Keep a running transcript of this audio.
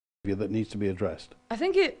that needs to be addressed? I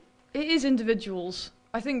think it is individuals.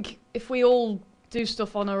 I think if we all do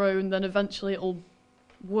stuff on our own, then eventually it'll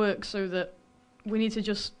work, so that we need to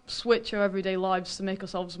just switch our everyday lives to make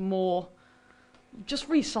ourselves more, just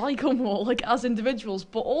recycle more, like, as individuals.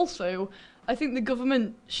 But also, I think the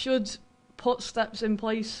government should put steps in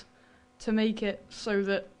place to make it so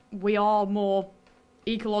that we are more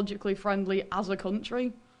ecologically friendly as a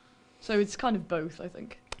country. So it's kind of both, I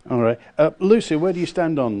think. All right. Lucy, where do you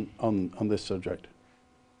stand on this subject?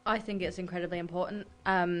 I think it's incredibly important.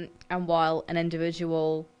 And while an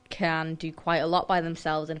individual can do quite a lot by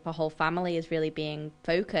themselves, and if a whole family is really being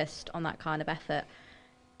focused on that kind of effort,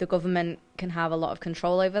 the government can have a lot of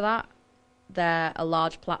control over that. They're a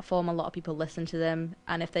large platform, a lot of people listen to them,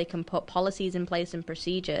 and if they can put policies in place and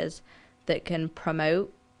procedures that can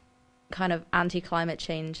promote kind of anti-climate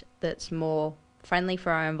change that's more friendly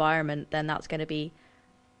for our environment, then that's going to be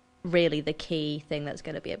really the key thing that's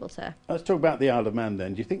going to be able to... Let's talk about the Isle of Man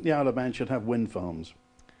then. Do you think the Isle of Man should have wind farms?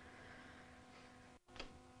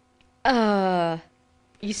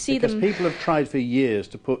 You see because them... people have tried for years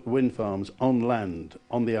to put wind farms on land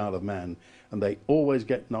on the Isle of Man, and they always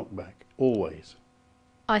get knocked back. Always.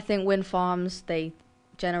 I think wind farms, they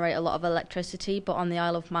generate a lot of electricity, but on the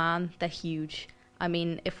Isle of Man, they're huge. I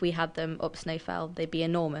mean, if we had them up Snowfell, they'd be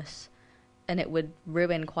enormous, and it would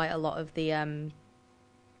ruin quite a lot of the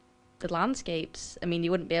landscapes. I mean,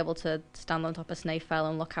 you wouldn't be able to stand on top of Snowfell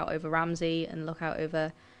and look out over Ramsey and look out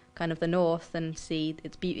over kind of the north and see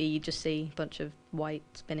its beauty. You just see a bunch of white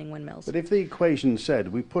spinning windmills. But if the equation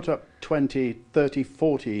said we put up 20, 30,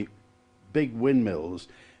 40 big windmills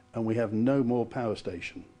and we have no more power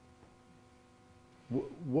station,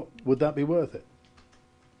 would that be worth it?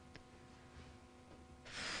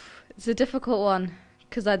 It's a difficult one,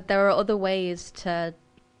 because there are other ways to,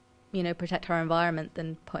 protect our environment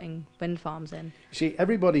than putting wind farms in. See,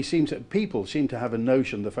 people seem to have a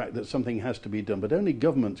notion, the fact that something has to be done, but only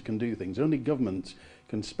governments can do things. Only governments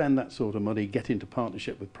can spend that sort of money, get into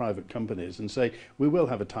partnership with private companies and say, we will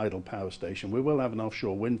have a tidal power station, we will have an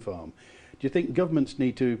offshore wind farm. Do you think governments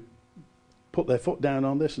need to put their foot down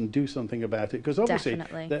on this and do something about it? Because obviously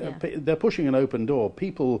they're pushing an open door.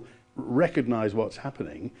 People recognise what's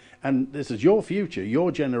happening, and this is your future. Your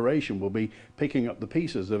generation will be picking up the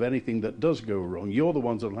pieces of anything that does go wrong. You're the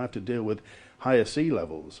ones that will have to deal with higher sea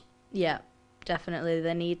levels. Yeah, definitely.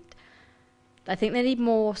 I think they need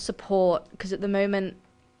more support, because at the moment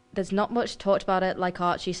there's not much talked about it. Like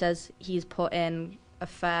Archie says, he's put in a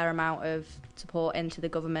fair amount of support into the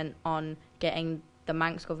government on getting the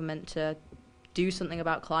Manx government to do something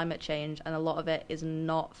about climate change, and a lot of it is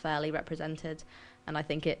not fairly represented. And I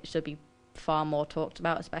think it should be far more talked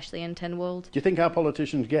about, especially in Tin World. Do you think our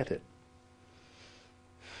politicians get it?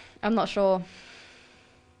 I'm not sure.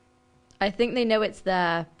 I think they know it's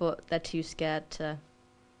there, but they're too scared to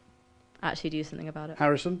actually do something about it.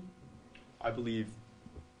 Harrison? I believe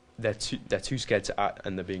they're too scared to act,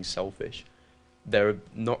 and they're being selfish. They're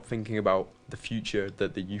not thinking about the future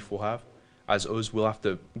that the youth will have. As us, we'll have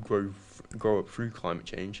to grow up through climate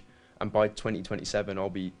change. And by 2027, I'll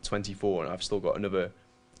be 24, and I've still got another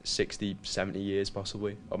 60, 70 years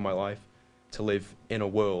possibly of my life to live in a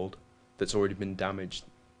world that's already been damaged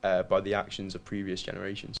by the actions of previous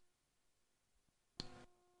generations. The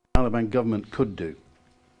Taliban government could do.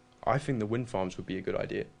 I think the wind farms would be a good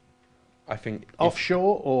idea. I think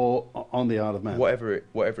offshore or on the Isle of Man. Whatever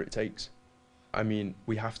it takes. I mean,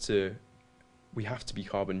 we have to be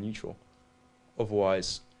carbon neutral.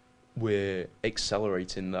 Otherwise, we're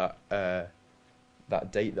accelerating that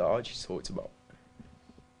date that Archie talked about.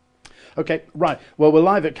 Okay, right. Well, we're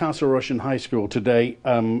live at Castle Rushen High School today.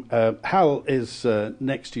 Hal is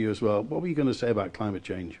next to you as well. What were you going to say about climate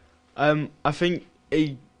change? I think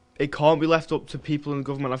it can't be left up to people in the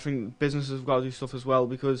government. I think businesses have got to do stuff as well,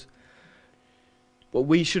 because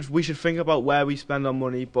we should think about where we spend our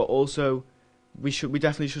money, but also we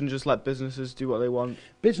definitely shouldn't just let businesses do what they want.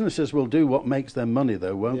 Businesses will do what makes them money,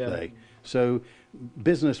 though, won't they? So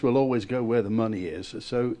business will always go where the money is.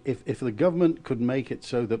 So if the government could make it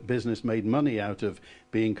so that business made money out of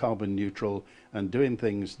being carbon neutral and doing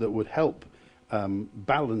things that would help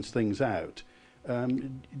balance things out, do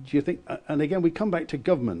you think? And again, we come back to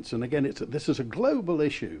governments, and again, this is a global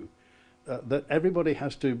issue. That everybody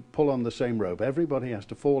has to pull on the same rope. Everybody has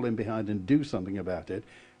to fall in behind and do something about it.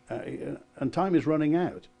 And time is running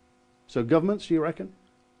out. So governments, do you reckon?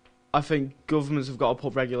 I think governments have got to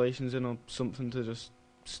put regulations in or something to just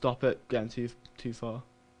stop it getting too far.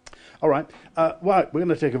 All right. We're going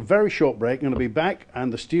to take a very short break. We're going to be back,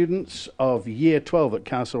 and the students of Year 12 at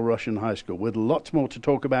Castle Rushen High School with lots more to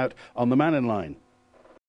talk about on the Mannin line.